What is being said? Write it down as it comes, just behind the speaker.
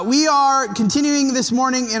We are continuing this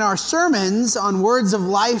morning in our sermons on words of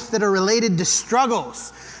life that are related to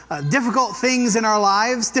struggles, difficult things in our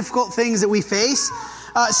lives, difficult things that we face.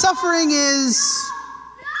 Suffering is...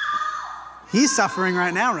 He's suffering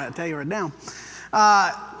right now, I'll tell you right now.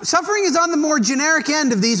 Suffering is on the more generic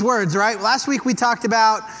end of these words, right? Last week we talked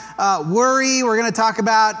about worry. We're going to talk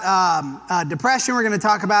about depression. We're going to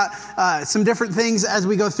talk about some different things as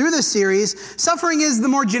we go through this series. Suffering is the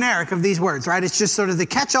more generic of these words, right? It's just sort of the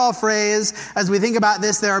catch-all phrase. As we think about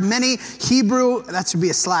this, there are many Hebrew, that should be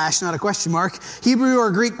a slash, not a question mark, Hebrew or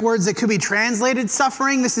Greek words that could be translated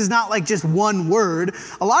suffering. This is not like just one word.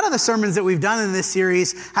 A lot of the sermons that we've done in this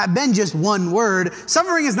series have been just one word.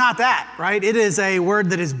 Suffering is not that, right? It is a word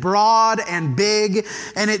that is broad and big,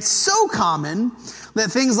 and it's so common that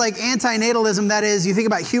things like antinatalism, that is, you think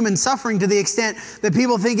about human suffering to the extent that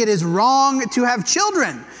people think it is wrong to have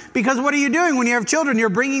children. Because what are you doing when you have children? You're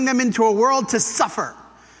bringing them into a world to suffer.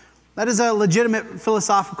 That is a legitimate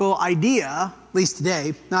philosophical idea, at least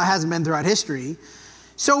today. Now, it hasn't been throughout history.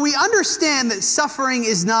 So we understand that suffering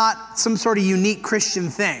is not some sort of unique Christian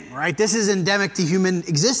thing, right? This is endemic to human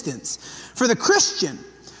existence. For the Christian,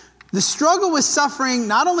 the struggle with suffering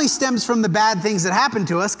not only stems from the bad things that happen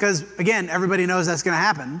to us, because, again, everybody knows that's going to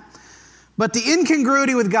happen, but the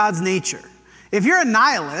incongruity with God's nature. If you're a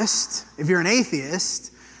nihilist, if you're an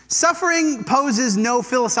atheist, suffering poses no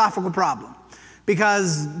philosophical problem,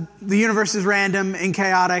 because the universe is random and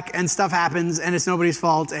chaotic, and stuff happens, and it's nobody's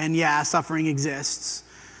fault, and yeah, suffering exists.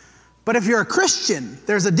 But if you're a Christian,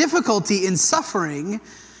 there's a difficulty in suffering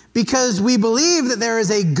because we believe that there is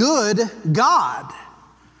a good God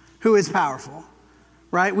who is powerful,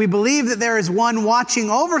 right? We believe that there is one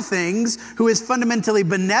watching over things who is fundamentally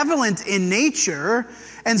benevolent in nature.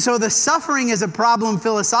 And so the suffering is a problem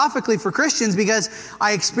philosophically for Christians because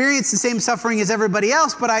I experience the same suffering as everybody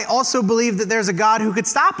else, but I also believe that there's a God who could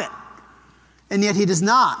stop it. And yet he does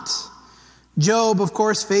not. Job, of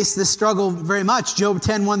course, faced this struggle very much. Job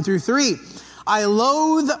 10, 1 through 3. I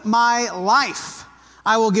loathe my life.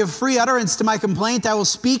 I will give free utterance to my complaint. I will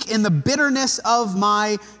speak in the bitterness of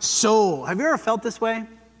my soul. Have you ever felt this way?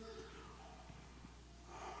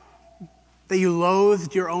 That you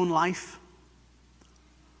loathed your own life?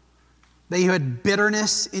 That you had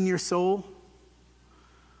bitterness in your soul?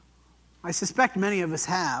 I suspect many of us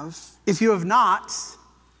have. If you have not,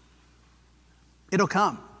 it'll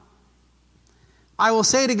come. I will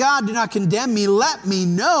say to God, do not condemn me. Let me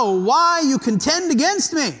know why you contend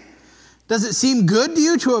against me. Does it seem good to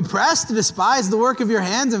you to oppress, to despise the work of your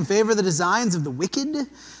hands and favor the designs of the wicked?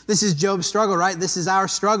 This is Job's struggle, right? This is our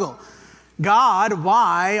struggle. God,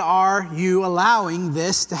 why are you allowing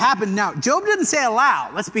this to happen? Now, Job didn't say allow.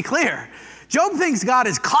 Let's be clear. Job thinks God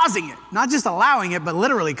is causing it, not just allowing it, but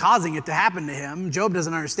literally causing it to happen to him. Job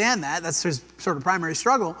doesn't understand that. That's his sort of primary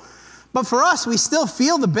struggle. But for us, we still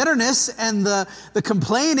feel the bitterness and the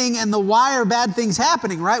complaining and the why are bad things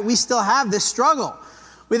happening, right? We still have this struggle.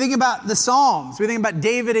 We think about the Psalms. We think about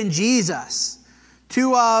David and Jesus.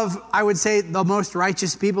 Two of, I would say, the most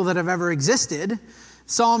righteous people that have ever existed.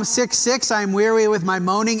 Psalm 6:6, I am weary with my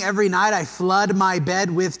moaning. Every night I flood my bed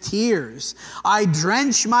with tears. I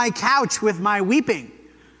drench my couch with my weeping.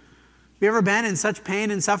 Have you ever been in such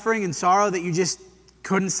pain and suffering and sorrow that you just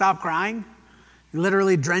couldn't stop crying?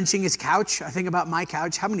 Literally drenching his couch. I think about my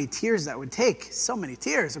couch, how many tears that would take. So many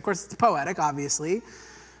tears. Of course, it's poetic, obviously.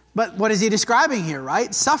 But what is he describing here,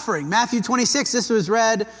 right? Suffering. Matthew 26, this was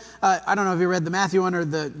read, I don't know if you read the Matthew one or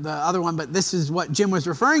the other one, but this is what Jim was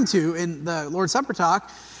referring to in the Lord's Supper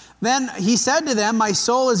talk. Then he said to them, my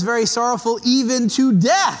soul is very sorrowful, even to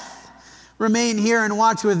death. Remain here and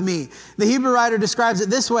watch with me. The Hebrew writer describes it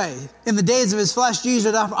this way. In the days of his flesh,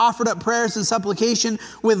 Jesus offered up prayers and supplication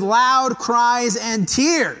with loud cries and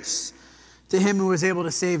tears to him who was able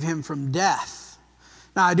to save him from death.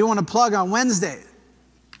 Now, I do want to plug on Wednesday.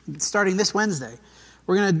 Starting this Wednesday,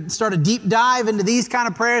 we're going to start a deep dive into these kind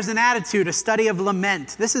of prayers and attitude, a study of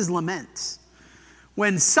lament. This is lament.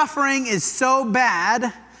 When suffering is so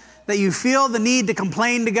bad that you feel the need to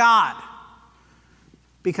complain to God.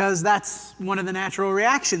 Because that's one of the natural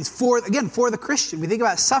reactions for the Christian. We think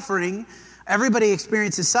about suffering. Everybody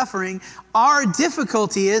experiences suffering. Our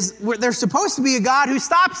difficulty is there's supposed to be a God who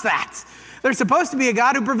stops that. There's supposed to be a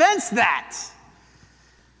God who prevents that.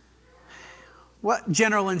 What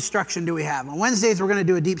general instruction do we have? On Wednesdays, we're going to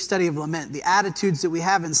do a deep study of lament, the attitudes that we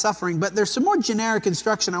have in suffering, but there's some more generic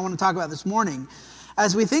instruction I want to talk about this morning.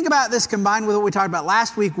 As we think about this combined with what we talked about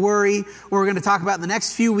last week, worry, what we're going to talk about in the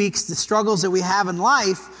next few weeks, the struggles that we have in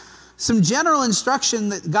life, some general instruction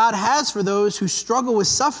that God has for those who struggle with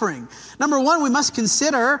suffering. Number one, we must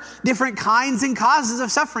consider different kinds and causes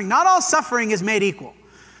of suffering. Not all suffering is made equal.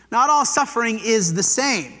 Not all suffering is the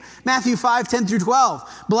same. Matthew 5:10 through 12.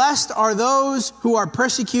 Blessed are those who are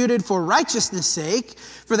persecuted for righteousness' sake,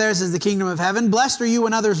 for theirs is the kingdom of heaven. Blessed are you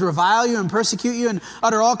when others revile you and persecute you and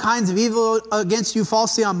utter all kinds of evil against you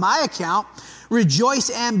falsely on my account.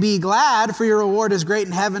 Rejoice and be glad, for your reward is great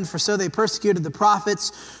in heaven, for so they persecuted the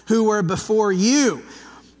prophets who were before you.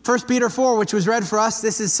 1 Peter 4, which was read for us,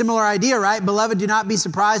 this is a similar idea, right? Beloved, do not be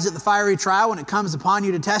surprised at the fiery trial when it comes upon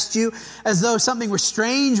you to test you, as though something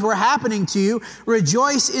strange were happening to you.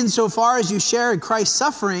 Rejoice insofar as you share in Christ's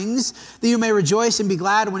sufferings, that you may rejoice and be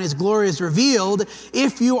glad when his glory is revealed,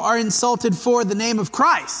 if you are insulted for the name of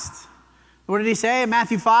Christ. What did he say in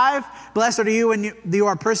Matthew 5? Blessed are you when you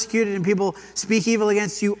are persecuted and people speak evil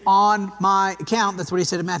against you on my account. That's what he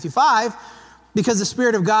said in Matthew 5. Because the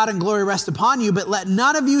Spirit of God and glory rest upon you, but let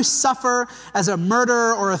none of you suffer as a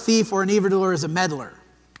murderer or a thief or an evildoer or as a meddler.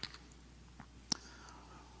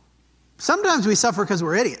 Sometimes we suffer because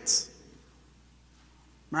we're idiots,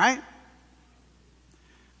 right?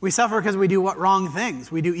 We suffer because we do wrong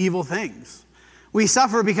things. We do evil things. We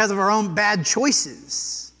suffer because of our own bad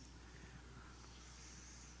choices.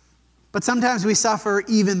 But sometimes we suffer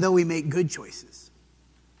even though we make good choices.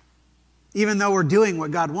 Even though we're doing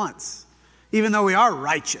what God wants. Even though we are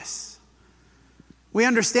righteous. We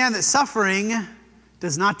understand that suffering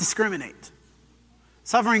does not discriminate.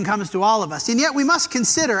 Suffering comes to all of us. And yet we must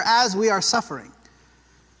consider as we are suffering.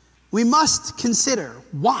 We must consider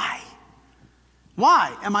why.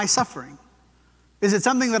 Why am I suffering? Is it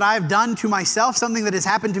something that I've done to myself? Something that has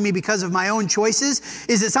happened to me because of my own choices?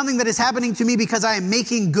 Is it something that is happening to me because I am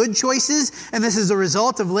making good choices and this is a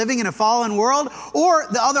result of living in a fallen world? Or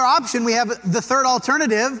the other option, we have the third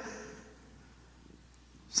alternative.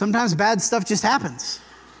 Sometimes bad stuff just happens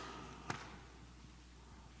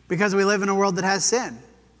because we live in a world that has sin,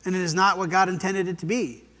 and it is not what God intended it to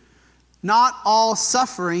be. Not all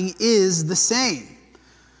suffering is the same.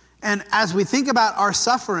 And as we think about our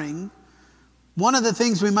suffering, one of the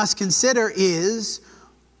things we must consider is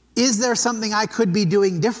there something I could be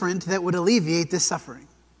doing different that would alleviate this suffering?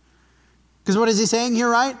 Because what is he saying here,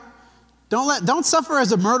 right? Don't suffer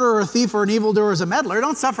as a murderer, or a thief, or an evildoer, or as a meddler.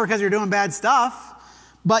 Don't suffer because you're doing bad stuff.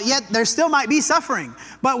 But yet there still might be suffering.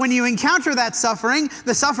 But when you encounter that suffering,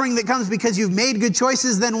 the suffering that comes because you've made good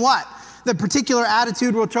choices, then what? The particular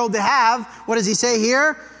attitude we're told to have, what does he say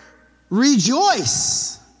here?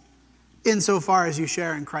 Rejoice insofar as you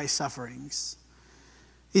share in Christ's sufferings.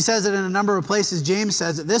 He says it in a number of places. James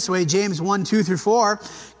says it this way, James 1, 2 through 4.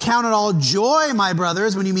 Count it all joy, my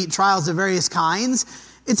brothers, when you meet trials of various kinds.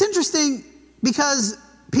 It's interesting because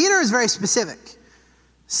Peter is very specific.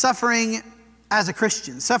 Suffering as a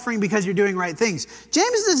Christian, suffering because you're doing right things.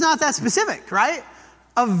 James is not that specific, right?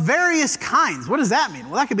 Of various kinds. What does that mean?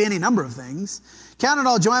 Well, that could be any number of things. Count it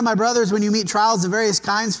all joy, my brothers, when you meet trials of various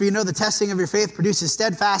kinds, for you know the testing of your faith produces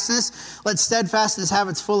steadfastness. Let steadfastness have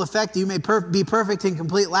its full effect, that you may be perfect and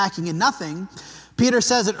complete, lacking in nothing. Peter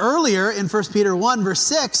says it earlier in 1 Peter 1, verse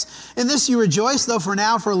 6, in this you rejoice, though for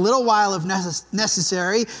now, for a little while if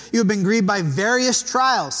necessary, you have been grieved by various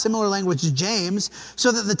trials, similar language to James,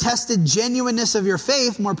 so that the tested genuineness of your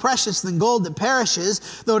faith, more precious than gold that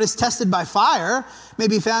perishes, though it is tested by fire, may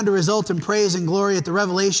be found to result in praise and glory at the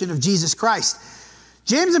revelation of Jesus Christ.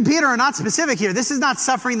 James and Peter are not specific here. This is not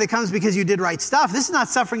suffering that comes because you did right stuff. This is not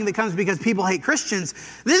suffering that comes because people hate Christians.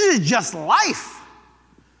 This is just life.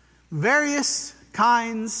 Various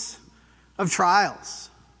kinds of trials.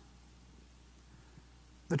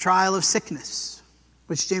 The trial of sickness,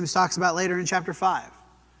 which James talks about later in chapter 5.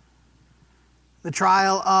 The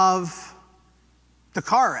trial of the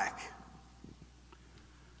car wreck,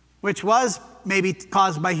 which was maybe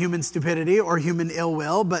caused by human stupidity or human ill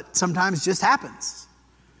will, but sometimes just happens.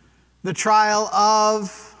 The trial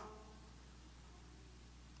of,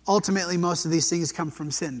 ultimately most of these things come from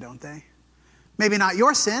sin, don't they? Maybe not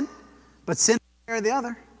your sin, but sin or the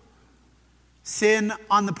other. Sin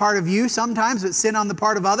on the part of you sometimes, but sin on the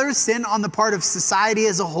part of others, sin on the part of society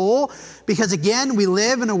as a whole, because again, we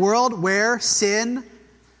live in a world where sin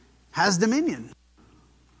has dominion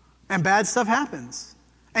and bad stuff happens.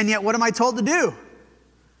 And yet, what am I told to do?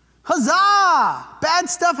 Huzzah! Bad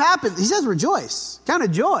stuff happens. He says rejoice. Count it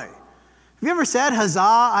joy. Have you ever said, huzzah,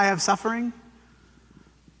 I have suffering?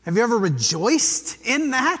 Have you ever rejoiced in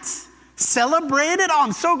that? Celebrated? Oh,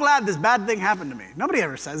 I'm so glad this bad thing happened to me. Nobody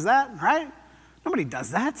ever says that, right? Nobody does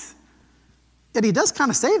that. Yet he does kind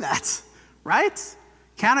of say that, right?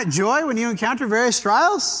 Count it joy when you encounter various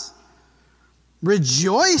trials.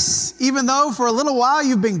 Rejoice, even though for a little while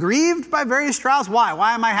you've been grieved by various trials. Why?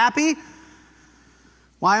 Why am I happy?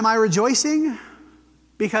 Why am I rejoicing?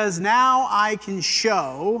 Because now I can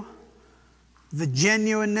show the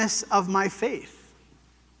genuineness of my faith.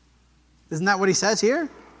 Isn't that what he says here?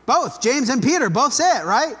 Both, James and Peter, both say it,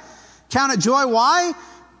 right? Count it joy. Why?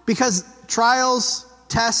 Because trials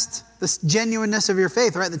test the genuineness of your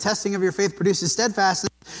faith, right? The testing of your faith produces steadfastness,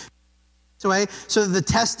 so the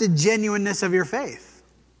tested genuineness of your faith.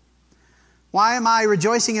 Why am I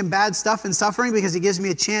rejoicing in bad stuff and suffering? Because it gives me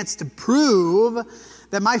a chance to prove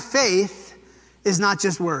that my faith is not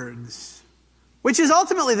just words. Which is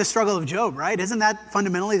ultimately the struggle of Job, right? Isn't that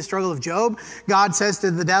fundamentally the struggle of Job? God says to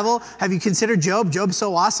the devil, have you considered Job? Job's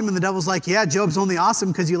so awesome. And the devil's like, yeah, Job's only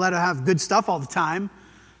awesome because you let him have good stuff all the time.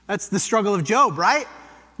 That's the struggle of Job, right?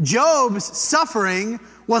 Job's suffering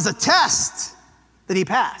was a test that he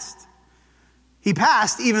passed. He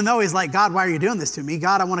passed even though he's like, God, why are you doing this to me?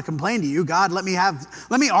 God, I want to complain to you. God, let me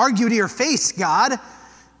argue to your face, God.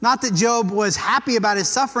 Not that Job was happy about his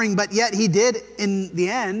suffering, but yet he did in the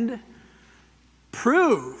end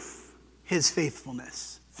prove his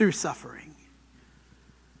faithfulness through suffering.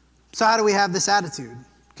 So how do we have this attitude?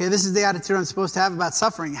 Okay, this is the attitude I'm supposed to have about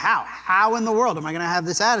suffering. How? How in the world am I going to have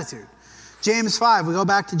this attitude? James 5, we go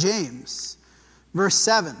back to James, verse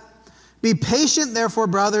 7. Be patient, therefore,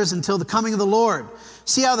 brothers, until the coming of the Lord.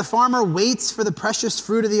 See how the farmer waits for the precious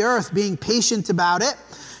fruit of the earth, being patient about it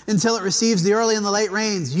until it receives the early and the late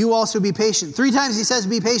rains. You also be patient. 3 times he says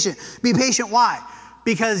be patient. Be patient, why?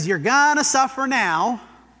 Because you're going to suffer now,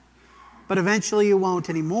 but eventually you won't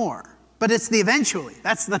anymore. But it's the eventually.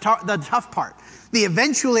 That's the tough part. The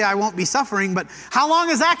eventually I won't be suffering, but how long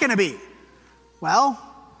is that going to be? Well,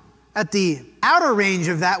 at the outer range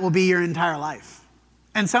of that will be your entire life.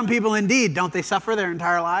 And some people indeed, don't they suffer their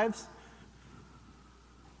entire lives?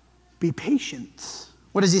 Be patient.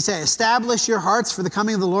 What does he say? Establish your hearts, for the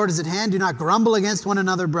coming of the Lord is at hand. Do not grumble against one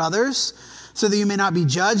another, brothers, so that you may not be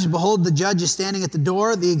judged. Behold, the judge is standing at the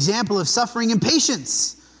door, the example of suffering and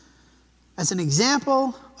patience. As an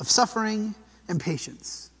example of suffering and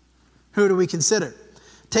patience. Who do we consider?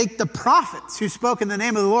 Take the prophets who spoke in the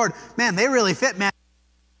name of the Lord. Man, they really fit, man.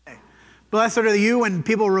 Blessed are you when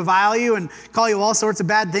people revile you and call you all sorts of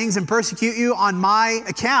bad things and persecute you on my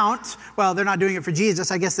account. Well, they're not doing it for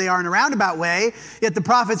Jesus. I guess they are in a roundabout way. Yet the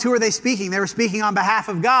prophets, who are they speaking? They were speaking on behalf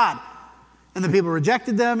of God. And the people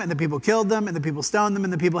rejected them, and the people killed them, and the people stoned them,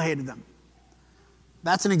 and the people hated them.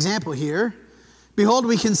 That's an example here. Behold,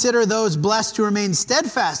 we consider those blessed who remain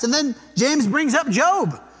steadfast. And then James brings up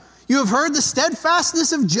Job. You have heard the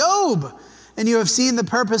steadfastness of Job. And you have seen the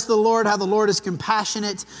purpose of the Lord, how the Lord is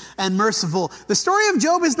compassionate and merciful. The story of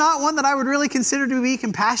Job is not one that I would really consider to be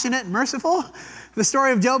compassionate and merciful. The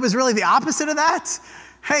story of Job is really the opposite of that.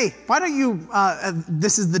 Hey, why don't you,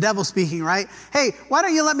 this is the devil speaking, right? Hey, why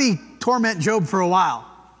don't you let me torment Job for a while?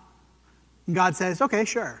 And God says, okay,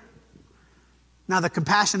 sure. Now the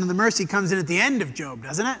compassion and the mercy comes in at the end of Job,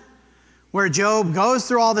 doesn't it? Where Job goes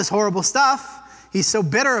through all this horrible stuff. He's so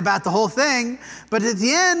bitter about the whole thing. But at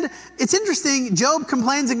the end, it's interesting. Job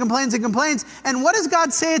complains and complains and complains. And what does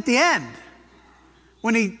God say at the end?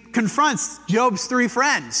 When he confronts Job's 3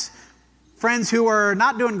 friends who are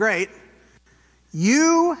not doing great.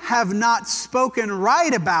 You have not spoken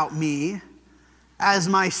right about me as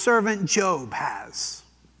my servant Job has.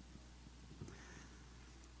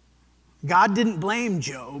 God didn't blame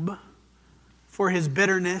Job for his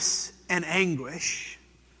bitterness and anguish.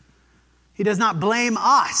 He does not blame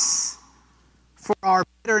us for our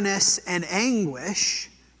bitterness and anguish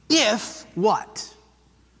if what?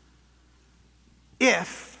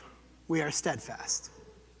 If we are steadfast.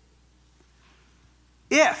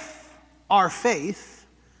 If our faith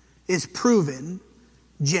is proven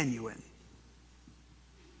genuine.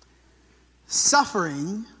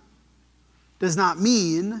 Suffering does not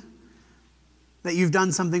mean that you've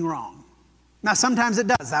done something wrong. Now, sometimes it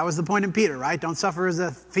does. That was the point in Peter, right? Don't suffer as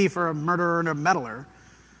a thief or a murderer and a meddler.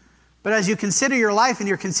 But as you consider your life and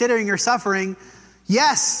you're considering your suffering,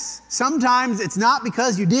 yes, sometimes it's not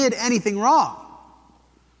because you did anything wrong.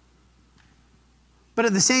 But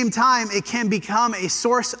at the same time, it can become a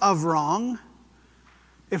source of wrong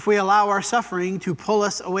if we allow our suffering to pull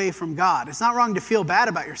us away from God. It's not wrong to feel bad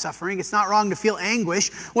about your suffering. It's not wrong to feel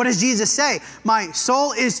anguish. What does Jesus say? My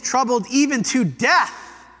soul is troubled even to death.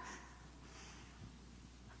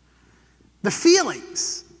 The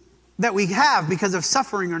feelings that we have because of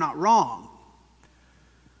suffering are not wrong.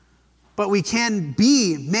 But we can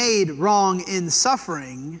be made wrong in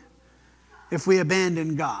suffering if we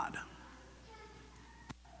abandon God.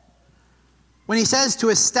 When he says to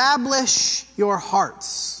establish your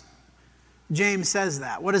hearts, James says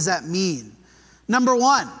that. What does that mean? Number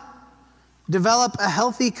 1, develop a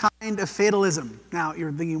healthy kind of fatalism. Now,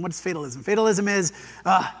 you're thinking, what's fatalism? Fatalism is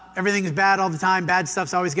everything is bad all the time, bad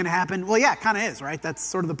stuff's always going to happen. Well, yeah, it kind of is, right? That's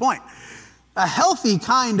sort of the point. A healthy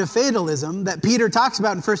kind of fatalism that Peter talks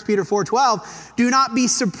about in 1 Peter 4:12, do not be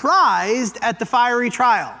surprised at the fiery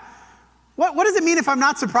trial. What does it mean if I'm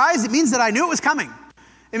not surprised? It means that I knew it was coming.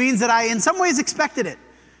 It means that I, in some ways, expected it.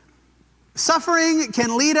 Suffering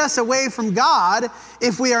can lead us away from God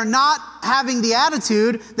if we are not having the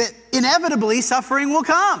attitude that inevitably suffering will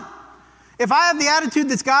come. If I have the attitude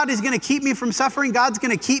that God is going to keep me from suffering, God's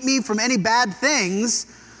going to keep me from any bad things,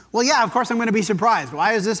 well, yeah, of course I'm going to be surprised.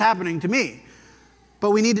 Why is this happening to me?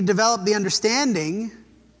 But we need to develop the understanding,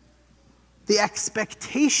 the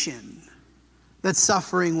expectation that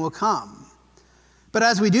suffering will come. But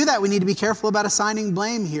as we do that, we need to be careful about assigning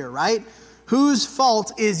blame here, right? Whose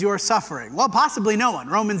fault is your suffering? Well, possibly no one.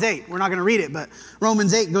 Romans 8, we're not going to read it, but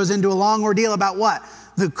Romans 8 goes into a long ordeal about what?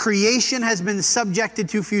 The creation has been subjected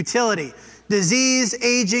to futility. Disease,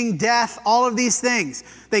 aging, death, all of these things,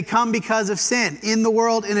 they come because of sin in the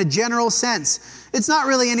world in a general sense. It's not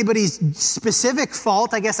really anybody's specific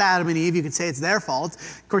fault. I guess Adam and Eve, you could say it's their fault.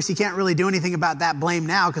 Of course, you can't really do anything about that blame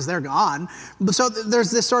now because they're gone. So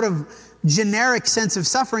there's this sort of generic sense of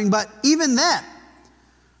suffering, but even then,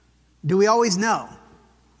 do we always know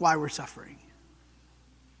why we're suffering?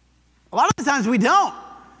 A lot of the times we don't.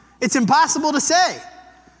 It's impossible to say.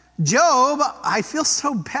 Job, I feel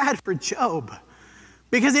so bad for Job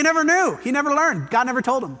because he never knew. He never learned. God never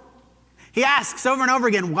told him. He asks over and over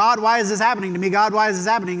again, God, why is this happening to me? God, why is this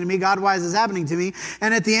happening to me? God, why is this happening to me?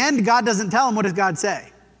 And at the end, God doesn't tell him. What does God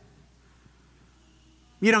say?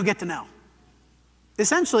 You don't get to know.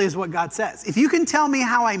 Essentially is what God says. If you can tell me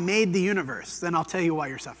how I made the universe, then I'll tell you why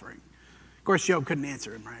you're suffering. Of course, Job couldn't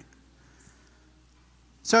answer him, right?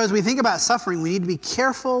 So as we think about suffering, we need to be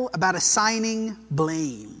careful about assigning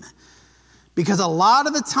blame. Because a lot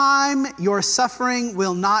of the time, your suffering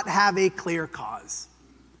will not have a clear cause.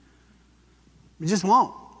 It just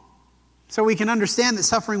won't. So we can understand that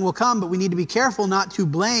suffering will come, but we need to be careful not to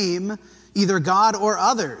blame either God or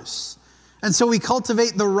others. And so we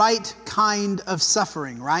cultivate the right kind of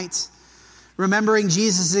suffering, right? Remembering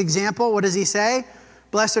Jesus' example, what does he say?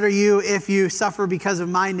 Blessed are you if you suffer because of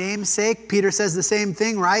my name's sake. Peter says the same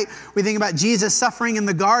thing, right? We think about Jesus suffering in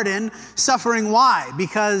the garden. Suffering why?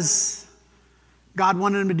 Because God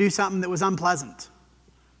wanted him to do something that was unpleasant.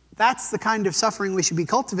 That's the kind of suffering we should be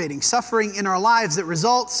cultivating. Suffering in our lives that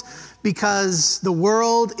results because the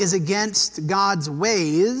world is against God's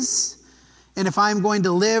ways. And if I'm going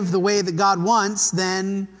to live the way that God wants,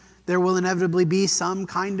 then there will inevitably be some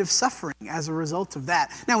kind of suffering as a result of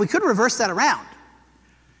that. Now, we could reverse that around.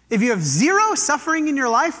 If you have zero suffering in your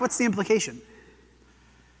life, what's the implication?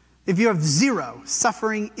 If you have zero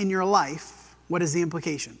suffering in your life, what is the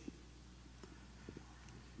implication?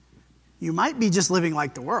 You might be just living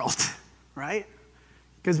like the world, right?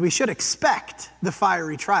 Because we should expect the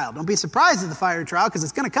fiery trial. Don't be surprised at the fiery trial because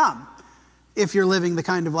it's going to come if you're living the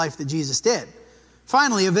kind of life that Jesus did.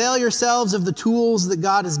 Finally, avail yourselves of the tools that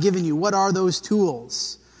God has given you. What are those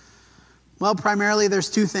tools? Well, primarily there's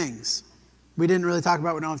two things. We didn't really talk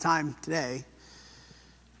about, we don't have time today.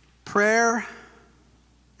 Prayer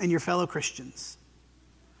and your fellow Christians.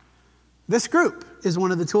 This group is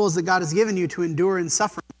one of the tools that God has given you to endure in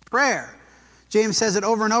suffering. Prayer. James says it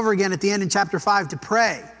over and over again at the end in chapter 5 to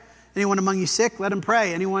pray. Anyone among you sick, let him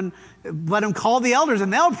pray. Anyone, let him call the elders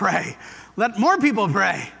and they'll pray. Let more people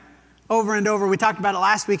pray. Over and over. We talked about it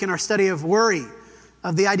last week in our study of worry,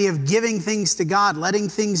 of the idea of giving things to God, letting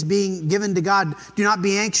things being given to God. Do not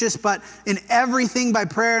be anxious, but in everything by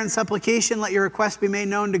prayer and supplication, let your requests be made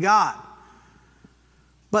known to God.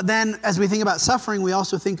 But then as we think about suffering, we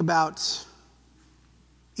also think about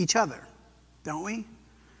each other, don't we?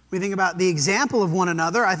 We think about the example of one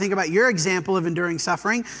another. I think about your example of enduring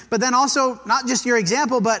suffering, but then also not just your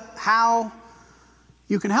example, but how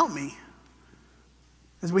you can help me.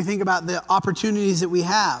 As we think about the opportunities that we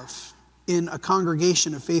have in a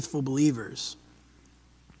congregation of faithful believers.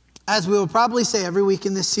 As we will probably say every week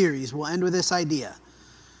in this series, we'll end with this idea.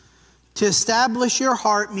 To establish your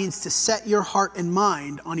heart means to set your heart and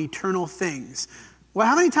mind on eternal things. Well,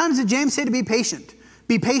 how many times did James say to be patient?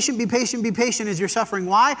 Be patient, be patient, be patient as you're suffering.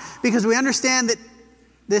 Why? Because we understand that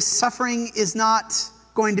this suffering is not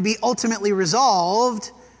going to be ultimately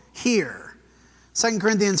resolved here. 2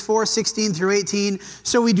 Corinthians 4:16 through 18.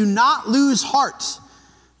 So we do not lose heart,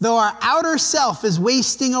 though our outer self is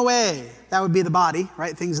wasting away. That would be the body,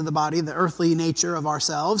 right? Things of the body, the earthly nature of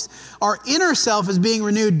ourselves. Our inner self is being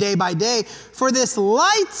renewed day by day for this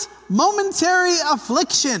light, momentary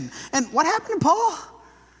affliction. And what happened to Paul?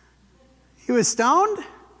 He was stoned,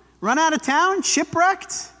 Run out of town?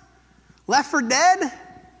 Shipwrecked? Left for dead?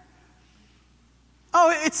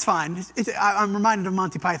 Oh, it's fine. I'm reminded of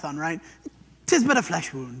Monty Python, right? 'Tis but a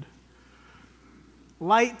flesh wound.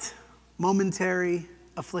 Light, momentary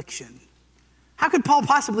affliction. How could Paul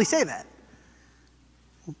possibly say that?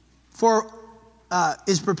 For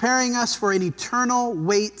is preparing us for an eternal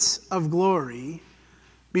weight of glory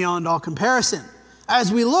beyond all comparison,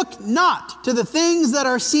 as we look not to the things that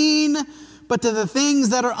are seen, but to the things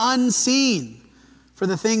that are unseen. For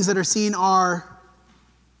the things that are seen are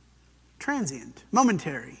transient,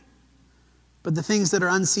 momentary, but the things that are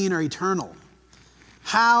unseen are eternal.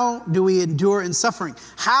 How do we endure in suffering?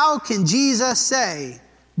 How can Jesus say,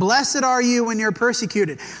 blessed are you when you're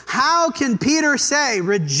persecuted? How can Peter say,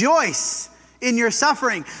 rejoice in your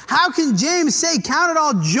suffering? How can James say, count it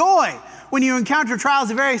all joy when you encounter trials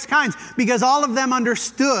of various kinds? Because all of them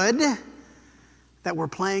understood that we're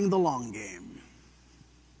playing the long game,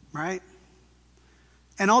 right?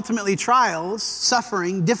 And ultimately, trials,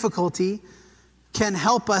 suffering, difficulty can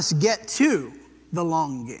help us get to the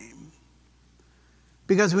long game.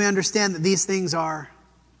 Because we understand that these things are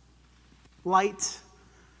light,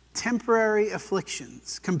 temporary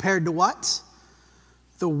afflictions compared to what?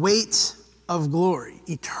 The weight of glory,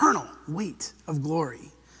 eternal weight of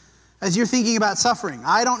glory. As you're thinking about suffering,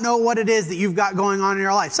 I don't know what it is that you've got going on in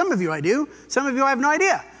your life. Some of you I do. Some of you I have no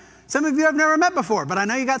idea. Some of you I've never met before, but I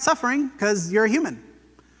know you got suffering because you're a human.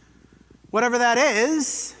 Whatever that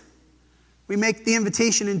is, we make the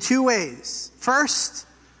invitation in two ways. First,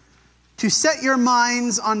 to set your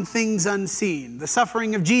minds on things unseen, the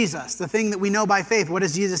suffering of Jesus, the thing that we know by faith. What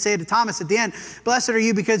does Jesus say to Thomas at the end? Blessed are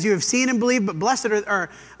you because you have seen and believed, but blessed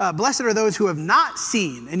are those who have not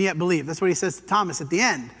seen and yet believe. That's what he says to Thomas at the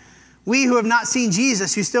end. We who have not seen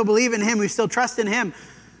Jesus, who still believe in him, who still trust in him,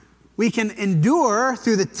 we can endure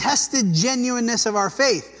through the tested genuineness of our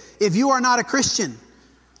faith. If you are not a Christian,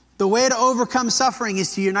 the way to overcome suffering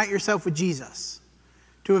is to unite yourself with Jesus,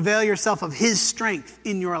 to avail yourself of his strength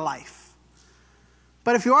in your life.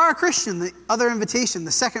 But if you are a Christian, the other invitation,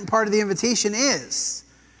 the second part of the invitation is,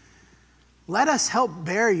 let us help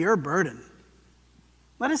bear your burden.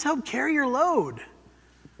 Let us help carry your load.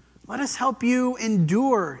 Let us help you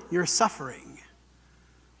endure your suffering.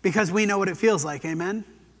 Because we know what it feels like, amen?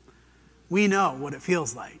 We know what it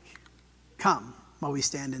feels like. Come while we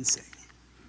stand and sing.